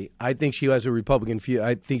Haley. I think she has a Republican future.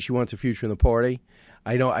 I think she wants a future in the party.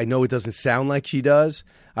 I know it doesn't sound like she does.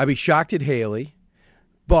 I'd be shocked at Haley,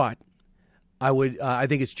 but I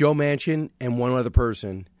think it's Joe Manchin and one other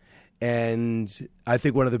person. And I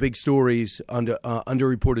think one of the big stories,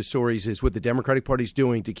 underreported stories, is what the Democratic Party's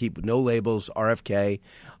doing to keep No Labels, RFK,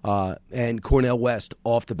 and Cornel West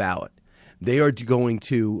off the ballot. They are going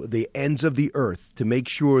to the ends of the earth to make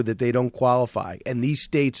sure that they don't qualify. And some of these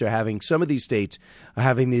states are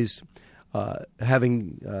having these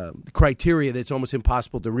criteria that's almost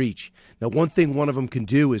impossible to reach. Now, one thing one of them can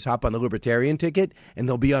do is hop on the Libertarian ticket, and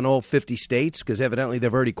they'll be on all 50 states because evidently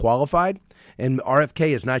they've already qualified. And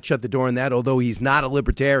RFK has not shut the door on that, although he's not a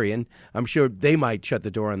Libertarian. I'm sure they might shut the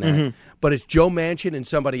door on that. Mm-hmm. But it's Joe Manchin and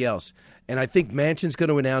somebody else. And I think Manchin's going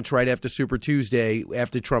to announce right after Super Tuesday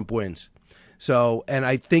after Trump wins. So, and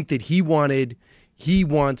I think that he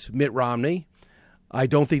wants Mitt Romney. I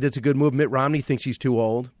don't think that's a good move. Mitt Romney thinks he's too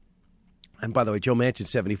old. And by the way, Joe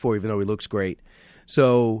Manchin's 74, even though he looks great.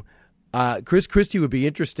 So Chris Christie would be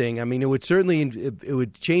interesting. I mean, it would certainly it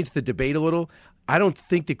would change the debate a little. I don't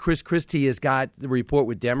think that Chris Christie has got the report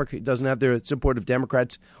with Democrats. Doesn't have the support of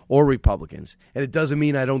Democrats or Republicans, and it doesn't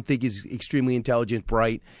mean I don't think he's extremely intelligent,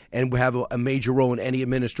 bright, and will have a major role in any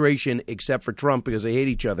administration except for Trump because they hate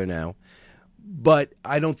each other now. But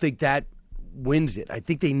I don't think that wins it. I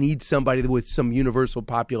think they need somebody with some universal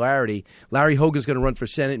popularity. Larry Hogan's going to run for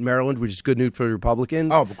Senate in Maryland, which is good news for the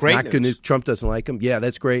Republicans. Oh, great Not news. good news. Trump doesn't like him. Yeah,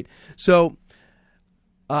 that's great. So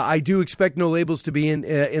I do expect No Labels to be in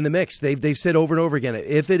the mix. They've said over and over again,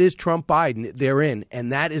 if it is Trump-Biden, they're in,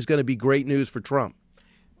 and that is going to be great news for Trump.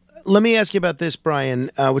 Let me ask you about this,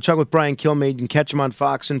 Brian. We're talking with Brian Kilmeade. You can catch him on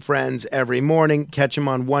Fox and Friends every morning, catch him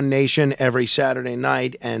on One Nation every Saturday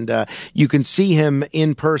night, and you can see him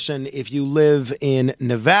in person if you live in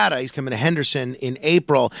Nevada. He's coming to Henderson in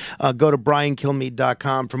April. Go to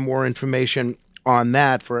briankilmeade.com for more information on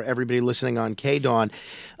that for everybody listening on KDAWN.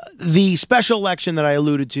 The special election that I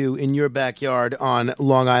alluded to in your backyard on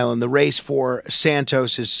Long Island, the race for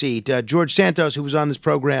Santos's seat. George Santos, who was on this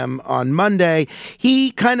program on Monday, he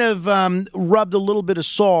kind of rubbed a little bit of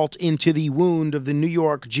salt into the wound of the New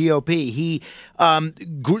York GOP. He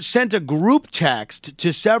sent a group text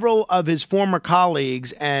to several of his former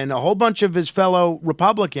colleagues and a whole bunch of his fellow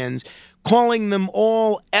Republicans, calling them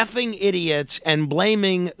all effing idiots and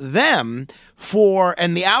blaming them for,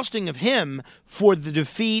 and the ousting of him for the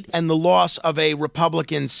defeat and the loss of a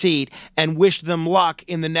Republican seat, and wished them luck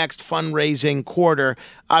in the next fundraising quarter.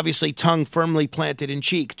 Obviously, tongue firmly planted in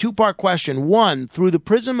cheek. Two-part question. One, through the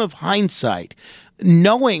prism of hindsight,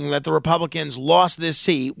 knowing that the Republicans lost this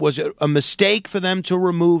seat, was it a mistake for them to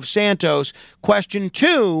remove Santos? Question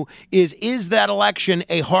two is that election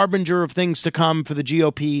a harbinger of things to come for the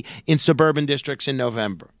GOP in suburban districts in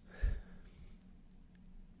November?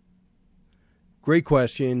 Great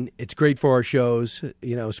question. It's great for our shows,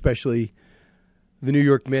 especially the New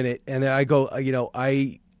York Minute. And I go,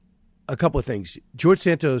 a couple of things. George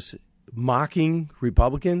Santos mocking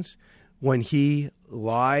Republicans when he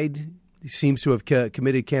lied. He seems to have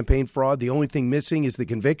committed campaign fraud. The only thing missing is the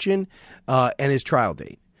conviction and his trial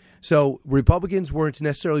date. So Republicans weren't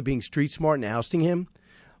necessarily being street smart and ousting him,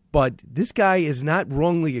 but this guy is not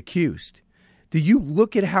wrongly accused. Do you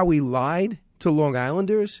look at how he lied to Long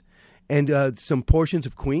Islanders and some portions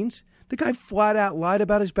of Queens? The guy flat out lied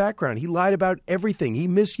about his background. He lied about everything. He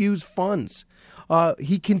misused funds.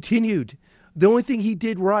 He continued. The only thing he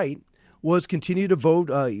did right was continue to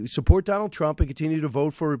vote, support Donald Trump and continue to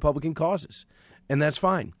vote for Republican causes. And that's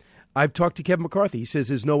fine. I've talked to Kevin McCarthy. He says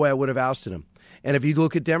there's no way I would have ousted him. And if you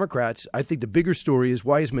look at Democrats, I think the bigger story is,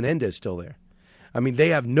 why is Menendez still there? I mean, they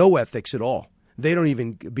have no ethics at all. They don't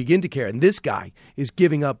even begin to care. And this guy is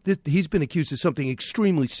giving up. He's been accused of something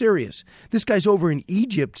extremely serious. This guy's over in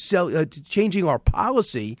Egypt changing our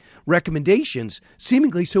policy recommendations,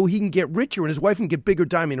 seemingly so he can get richer and his wife can get bigger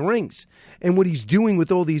diamond rings. And what he's doing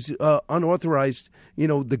with all these unauthorized,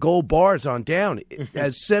 the gold bars on down,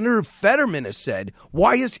 as Senator Fetterman has said,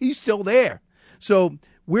 why is he still there? So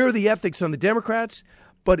where are the ethics on the Democrats?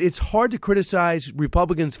 But it's hard to criticize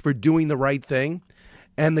Republicans for doing the right thing.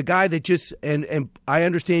 And the guy that just, and I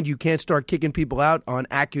understand you can't start kicking people out on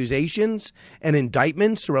accusations and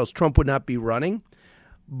indictments or else Trump would not be running.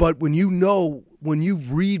 But when you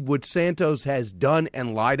read what Santos has done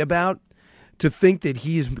and lied about, to think that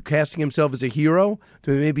he is casting himself as a hero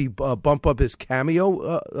to maybe bump up his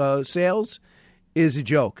cameo sales is a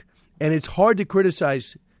joke. And it's hard to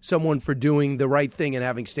criticize someone for doing the right thing and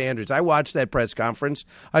having standards. I watched that press conference.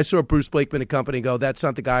 I saw Bruce Blakeman and company go, that's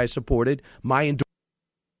not the guy I supported.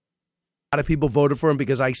 A lot of people voted for him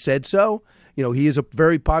because I said so. He is a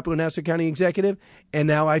very popular Nassau County executive, and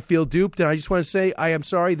now I feel duped. And I just want to say, I am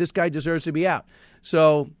sorry. This guy deserves to be out.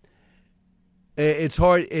 So it's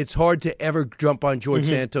hard. It's hard to ever jump on George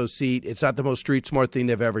Santos' seat. It's not the most street smart thing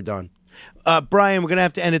they've ever done. Brian, we're going to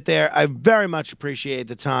have to end it there. I very much appreciate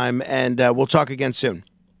the time, and we'll talk again soon.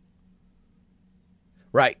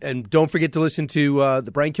 Right, and don't forget to listen to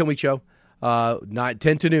the Brian Kilmeade Show,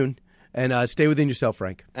 10 to noon. And stay within yourself,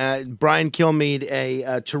 Frank. Brian Kilmeade,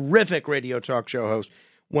 a terrific radio talk show host,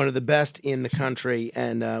 one of the best in the country,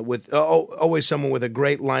 and with always someone with a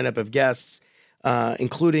great lineup of guests,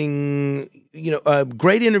 including a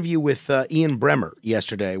great interview with Ian Bremmer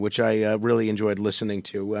yesterday, which I really enjoyed listening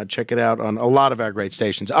to. Check it out on a lot of our great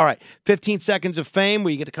stations. All right, 15 seconds of fame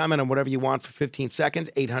where you get to comment on whatever you want for 15 seconds.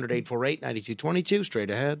 800-848-9222. Straight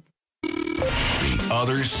ahead. The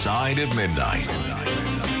Other Side of Midnight.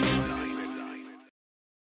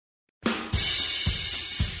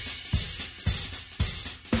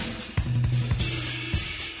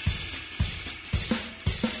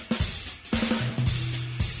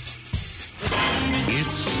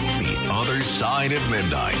 It's The Other Side of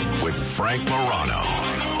Midnight with Frank Morano.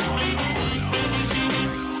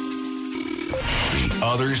 The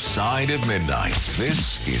Other Side of Midnight.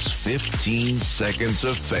 This is 15 Seconds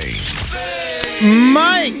of Fame.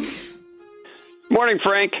 Mike! Morning,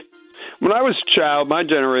 Frank. When I was a child, my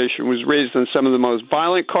generation was raised on some of the most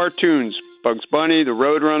violent cartoons. Bugs Bunny, the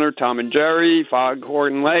Roadrunner, Tom and Jerry,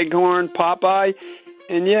 Foghorn Leghorn, Popeye.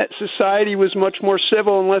 And yet society was much more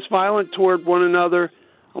civil and less violent toward one another.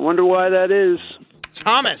 I wonder why that is.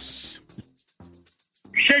 Thomas.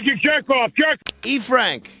 Shake your jerk off, jerk. E.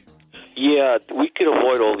 Frank. Yeah, we could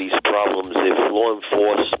avoid all these problems if law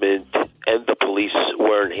enforcement and the police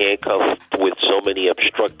weren't handcuffed with so many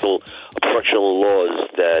obstructional laws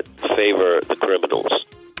that favor the criminals.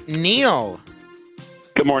 Neil.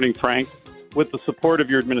 Good morning, Frank. With the support of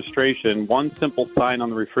your administration, one simple sign on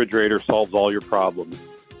the refrigerator solves all your problems.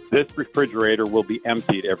 This refrigerator will be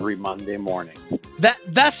emptied every Monday morning.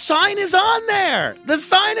 That sign is on there. The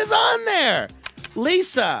sign is on there.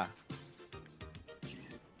 Lisa.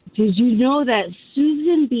 Did you know that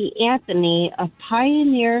Susan B. Anthony, a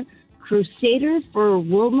pioneer crusader for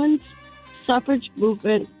women's suffrage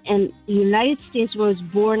movement in the United States, was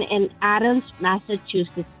born in Adams,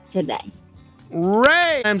 Massachusetts today?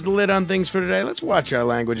 Ray! Time's the lid on things for today. Let's watch our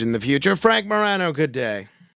language in the future. Frank Morano, good day.